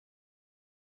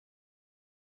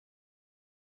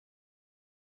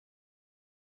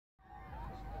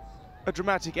A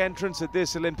dramatic entrance at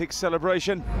this Olympic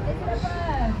celebration.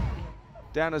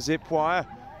 Down a zip wire,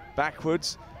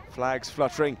 backwards, flags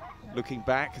fluttering, looking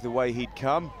back the way he'd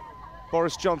come.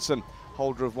 Boris Johnson,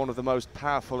 holder of one of the most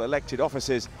powerful elected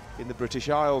offices in the British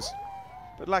Isles.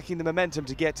 But lacking the momentum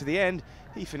to get to the end,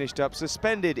 he finished up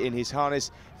suspended in his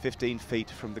harness 15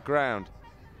 feet from the ground.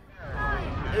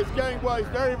 It's going well, it's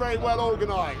very, very well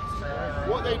organised.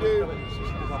 What they do...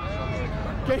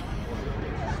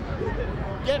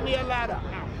 Get me a ladder.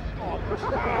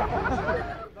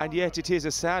 And yet it is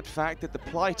a sad fact that the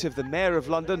plight of the Mayor of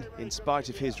London, in spite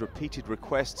of his repeated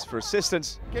requests for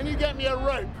assistance... Can you get me a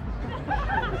rope?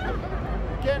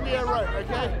 Get me a rope,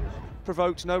 okay?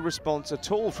 ...provoked no response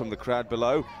at all from the crowd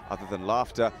below, other than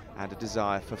laughter and a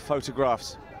desire for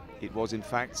photographs. It was in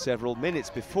fact several minutes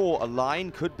before a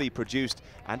line could be produced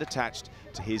and attached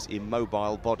to his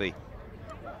immobile body.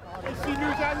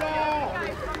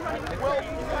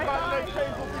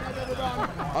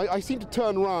 I seem to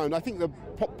turn around. I think that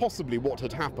possibly what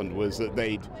had happened was that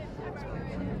they'd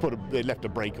left a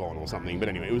brake on or something, but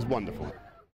anyway, it was wonderful.